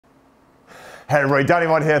Hey everybody, Danny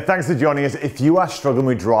Maude here. Thanks for joining us. If you are struggling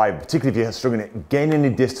with drive, particularly if you're struggling to gain any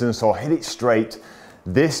distance or hit it straight,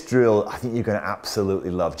 this drill I think you're going to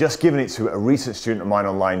absolutely love. Just giving it to a recent student of mine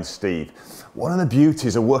online, Steve. One of the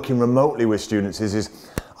beauties of working remotely with students is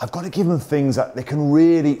I've got to give them things that they can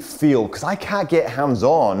really feel, because I can't get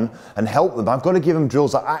hands-on and help them. I've got to give them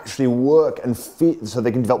drills that actually work and feel, so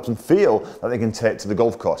they can develop some feel that they can take to the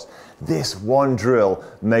golf course. This one drill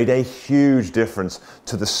made a huge difference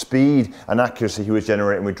to the speed and accuracy he was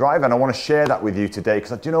generating with drive, and I want to share that with you today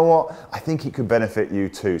because, do you know what? I think it could benefit you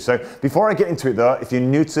too. So before I get into it though, if you're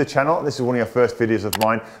new to the channel and this is one of your first videos of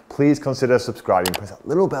mine, please consider subscribing. Press that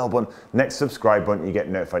little bell button next to subscribe button. You get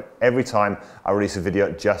notified every time I release a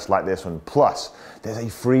video just like this one. Plus, there's a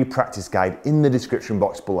free practice guide in the description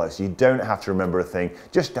box below, so you don't have to remember a thing.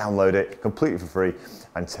 Just download it completely for free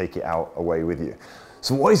and take it away with you.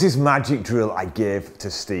 So what is this magic drill I gave to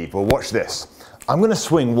Steve? Well, watch this. I'm going to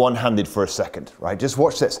swing one-handed for a second, right? Just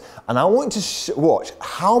watch this. And I want you to watch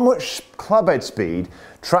how much club head speed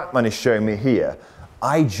TrackMan is showing me here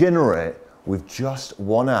I generate with just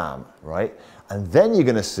one arm, right? And then you're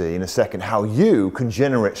going to see in a second how you can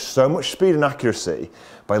generate so much speed and accuracy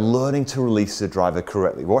by learning to release the driver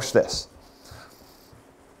correctly. Watch this.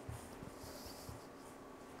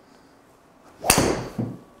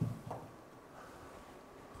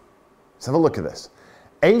 Let's have a look at this.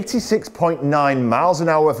 86.9 miles an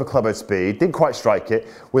hour for club head speed, didn't quite strike it,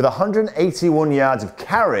 with 181 yards of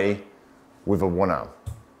carry with a one arm.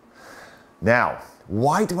 Now,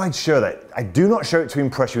 why do I show that? I do not show it to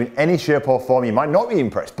impress you in any shape or form. You might not be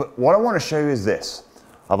impressed, but what I want to show you is this.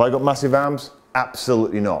 Have I got massive arms?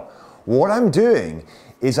 Absolutely not. What I'm doing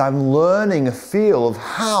is I'm learning a feel of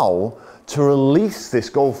how to release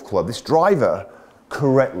this golf club, this driver,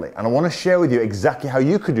 correctly. And I want to share with you exactly how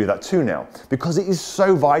you could do that too now, because it is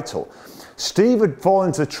so vital. Steve had fallen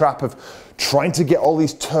into the trap of trying to get all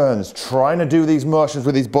these turns, trying to do these motions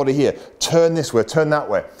with his body here, turn this way, turn that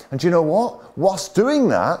way. And do you know what? Whilst doing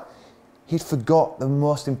that, he'd forgot the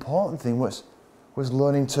most important thing was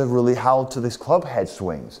learning to really how to this club head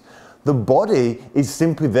swings. The body is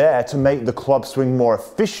simply there to make the club swing more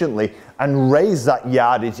efficiently and raise that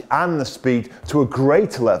yardage and the speed to a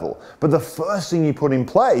greater level. But the first thing you put in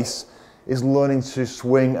place is learning to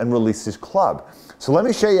swing and release this club. So let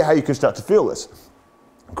me show you how you can start to feel this.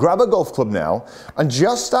 Grab a golf club now and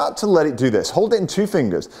just start to let it do this. Hold it in two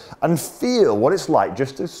fingers and feel what it's like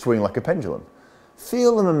just to swing like a pendulum.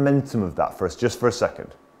 Feel the momentum of that just for a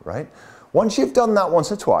second, right? Once you've done that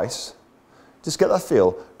once or twice, just get that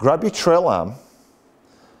feel, grab your trail arm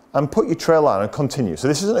and put your trail arm and continue. So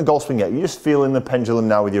this isn't a golf swing yet, you're just feeling the pendulum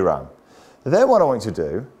now with your arm. Then what I want you to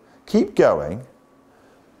do, keep going,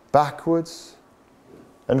 backwards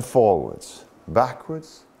and forwards,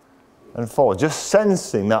 backwards and forward, just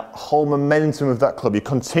sensing that whole momentum of that club. You're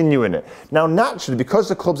continuing it. Now naturally, because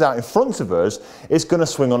the club's out in front of us, it's going to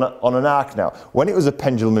swing on an arc now. When it was a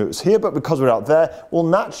pendulum, it was here, but because we're out there, we'll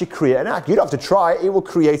naturally create an arc. You don't have to try it, it will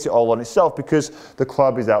create it all on itself because the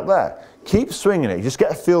club is out there. Keep swinging it, just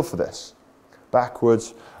get a feel for this.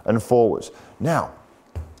 Backwards and forwards. Now,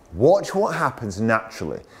 watch what happens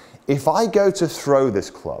naturally. If I go to throw this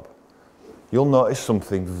club, you'll notice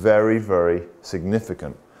something very, very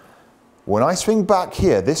significant. When I swing back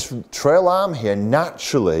here, this trail arm here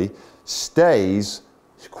naturally stays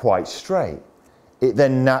quite straight. It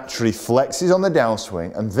then naturally flexes on the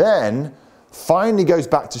downswing and then finally goes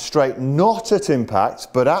back to straight, not at impact,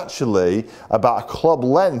 but actually about a club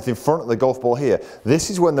length in front of the golf ball here.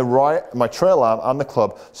 This is when my trail arm and the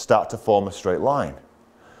club start to form a straight line.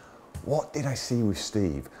 What did I see with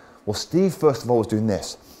Steve? Well, Steve, first of all, was doing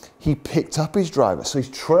this. He picked up his driver, so his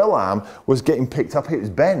trail arm was getting picked up, it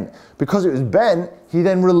was bent. Because it was bent, he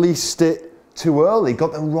then released it too early,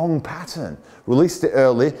 got the wrong pattern. Released it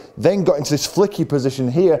early, then got into this flicky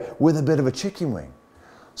position here with a bit of a chicken wing.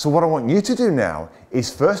 So what I want you to do now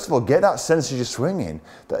is, first of all, get that sense as you're swinging,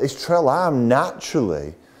 that his trail arm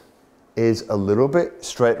naturally is a little bit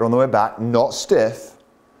straighter on the way back, not stiff.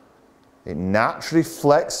 It naturally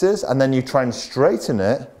flexes, and then you try and straighten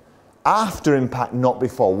it after impact, not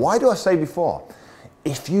before. Why do I say before?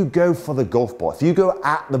 If you go for the golf ball, if you go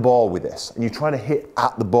at the ball with this and you try to hit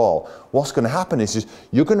at the ball, what's going to happen is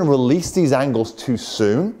you're going to release these angles too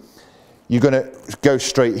soon. You're going to go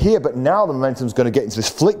straight here, but now the momentum's going to get into this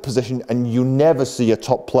flick position and you never see a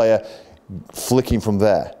top player flicking from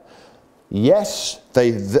there. Yes,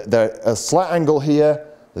 they're a slight angle here,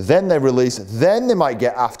 then they release, then they might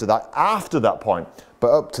get after that point.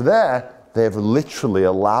 But up to there, they've literally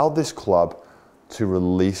allowed this club to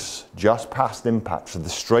release just past impact. So the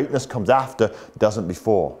straightness comes after, doesn't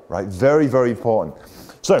before, right? Very, very important.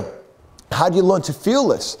 So How do you learn to feel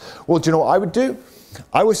this? Well, do you know what I would do?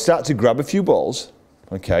 I would start to grab a few balls,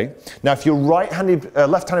 okay? Now, if you're right-handed,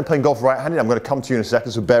 left-handed playing golf right-handed, I'm gonna come to you in a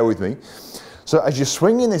second, so bear with me. So as you're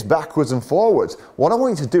swinging this backwards and forwards, what I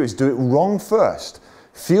want you to do is do it wrong first.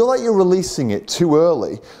 Feel like you're releasing it too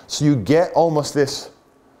early, so you get almost this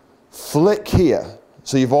flick here.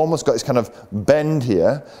 So you've almost got this kind of bend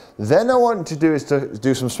here. Then I want you to do is to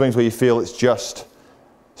do some swings where you feel it's just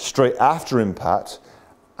straight after impact,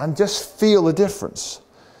 and just feel the difference.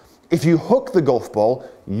 If you hook the golf ball,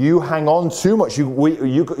 you hang on too much. You're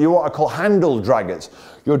what I call handle draggers.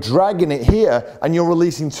 You're dragging it here and you're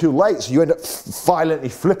releasing too late, so you end up violently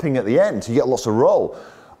flipping at the end, so you get lots of roll.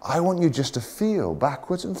 I want you just to feel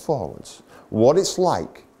backwards and forwards what it's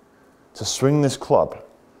like to swing this club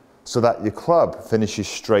so that your club finishes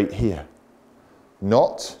straight here.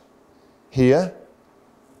 Not here,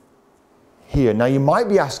 here. Now you might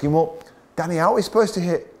be asking, well, Danny, how are we supposed to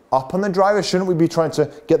hit up on the driver? Shouldn't we be trying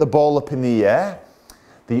to get the ball up in the air?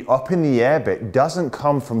 The up in the air bit doesn't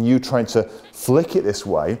come from you trying to flick it this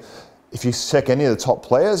way. If you check any of the top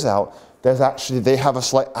players out, they have a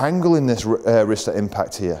slight angle in this wrist at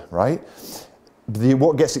impact here, right?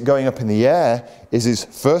 What gets it going up in the air is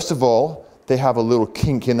first of all, they have a little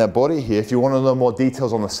kink in their body here. If you want to know more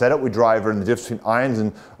details on the setup with driver and the difference between irons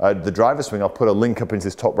and the driver swing, I'll put a link up into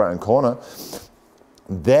this top right-hand corner.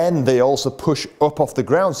 Then they also push up off the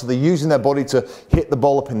ground, so they're using their body to hit the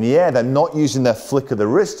ball up in the air. They're not using their flick of the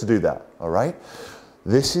wrist to do that, all right?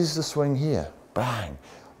 This is the swing here, bang.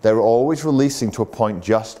 They're always releasing to a point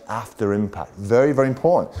just after impact. Very, very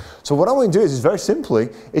important. So what I want to do is very simply,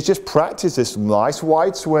 is just practice this nice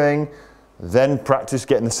wide swing, then practice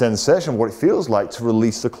getting the sensation of what it feels like to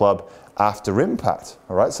release the club after impact,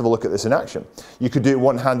 all right? Let's have a look at this in action. You could do it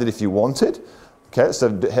one-handed if you wanted. Okay, let's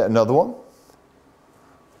hit another one.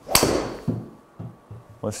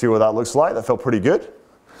 Let's see what that looks like. That felt pretty good.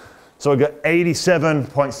 So we got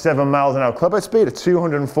 87.7 miles an hour clubhead speed, a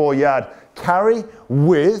 204-yard carry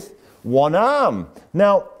with one arm.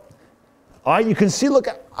 Now, you can see, look,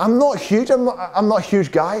 I'm not huge, I'm not a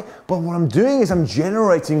huge guy, but what I'm doing is I'm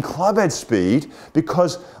generating clubhead speed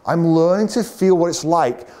because I'm learning to feel what it's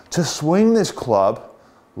like to swing this club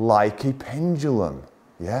like a pendulum,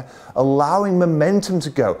 yeah? Allowing momentum to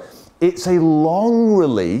go. It's a long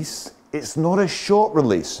release, it's not a short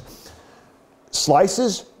release.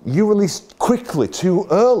 Slicers, you release quickly, too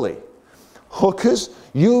early. Hookers,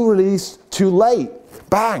 you release too late,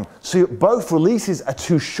 bang. So both releases are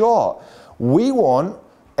too short. We want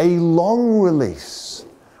a long release,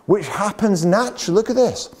 which happens naturally. Look at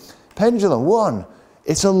this, pendulum, one.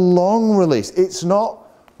 It's a long release. It's not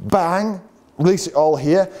bang, release it all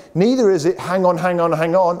here. Neither is it hang on, hang on,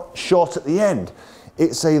 hang on, short at the end.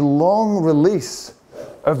 It's a long release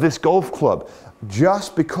of this golf club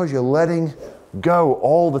just because you're letting go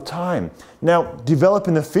all the time. Now,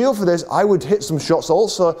 developing the feel for this, I would hit some shots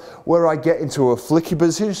also where I get into a flicky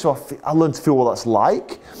position, so I learn to feel what that's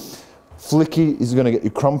like. Flicky is going to get you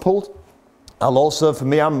crumpled. I'll also, for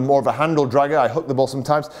me, I'm more of a handle dragger. I hook the ball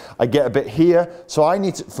sometimes. I get a bit here. So I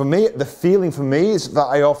need to, for me, the feeling for me is that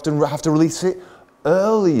I often have to release it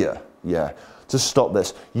earlier, yeah, to stop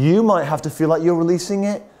this. You might have to feel like you're releasing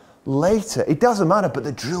it later. It doesn't matter, but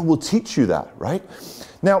the drill will teach you that, right?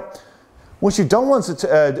 Now, once you've done one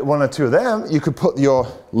or two of them, you could put your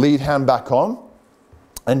lead hand back on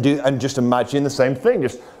and just imagine the same thing,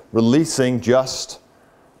 just releasing just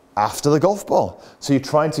after the golf ball. So you're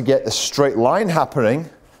trying to get the straight line happening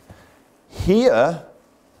here,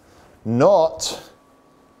 not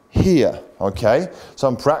here, okay? So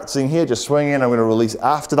I'm practicing here, just swinging, I'm gonna release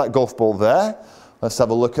after that golf ball there. Let's have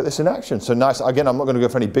a look at this in action. So nice, again, I'm not gonna go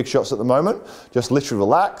for any big shots at the moment, just literally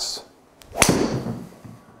relax.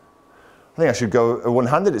 I think I should go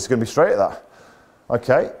one-handed, it's gonna be straight at that.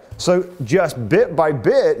 Okay, so just bit by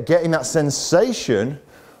bit, getting that sensation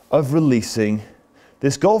of releasing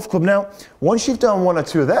this golf club. Now, once you've done one or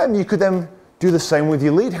two of them, you could then do the same with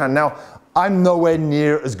your lead hand. Now, I'm nowhere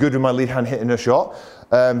near as good with my lead hand hitting a shot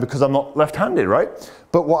because I'm not left-handed, right?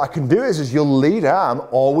 But what I can do is your lead arm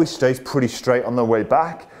always stays pretty straight on the way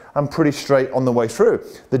back and pretty straight on the way through.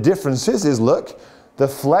 The difference is look, the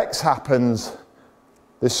flex happens,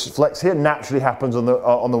 this flex here naturally happens on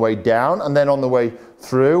the way down, and then on the way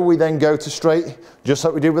through, we then go to straight, just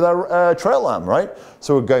like we did with our trail arm, right?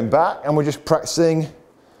 So we're going back and we're just practicing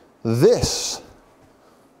this.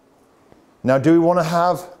 Now, do we want to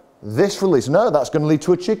have this release? No, that's going to lead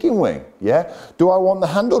to a chicken wing, yeah? Do I want the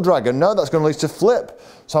handle dragger? No, that's going to lead to flip.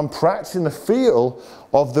 So I'm practicing the feel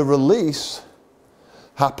of the release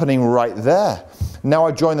happening right there. Now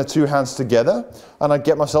I join the two hands together and I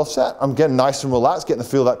get myself set. I'm getting nice and relaxed, getting the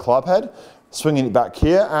feel of that club head, swinging it back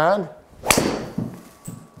here, and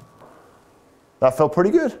that felt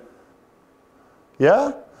pretty good.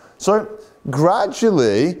 Yeah? So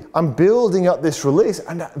gradually, I'm building up this release,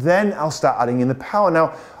 and then I'll start adding in the power.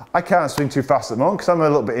 Now, I can't swing too fast at the moment because I'm a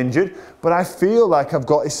little bit injured, but I feel like I've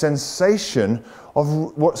got a sensation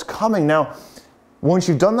of what's coming. Now, once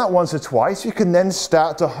you've done that once or twice, you can then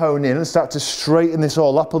start to hone in and start to straighten this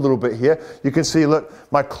all up a little bit here. You can see, look,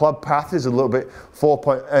 my club path is a little bit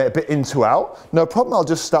a bit in to out. No problem, I'll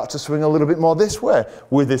just start to swing a little bit more this way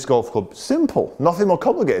with this golf club. Simple, nothing more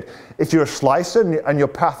complicated. If you're a slicer and your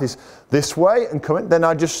path is this way and coming, then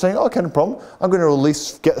I just say, okay, no problem. I'm going to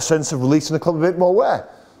release, get a sense of releasing the club a bit more where?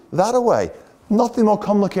 That away. Nothing more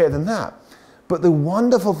complicated than that. But the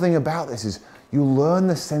wonderful thing about this is you learn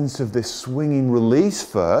the sense of this swinging release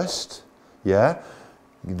first, yeah?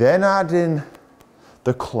 Then add in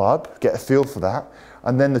the club, get a feel for that.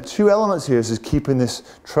 And then the two elements here is keeping this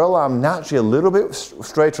trail arm naturally a little bit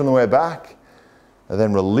straighter on the way back, and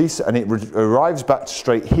then release it, and it arrives back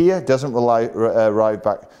straight here, doesn't arrive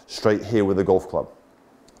back straight here with the golf club.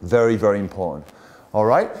 Very, very important. All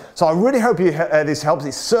right, so I really hope this helps.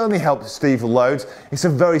 It certainly helped Steve loads. It's a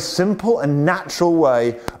very simple and natural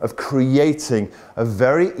way of creating a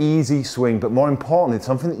very easy swing, but more importantly, it's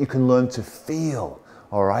something that you can learn to feel.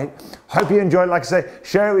 All right, hope you enjoyed it. Like I say,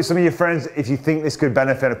 share it with some of your friends if you think this could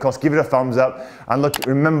benefit. Of course, give it a thumbs up. And look,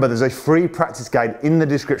 remember, there's a free practice guide in the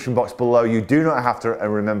description box below. You do not have to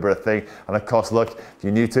remember a thing. And of course, look, if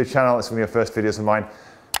you're new to the channel, it's one of your first videos of mine,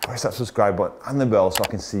 press that subscribe button and the bell so I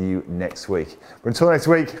can see you next week. But until next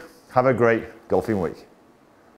week, have a great golfing week.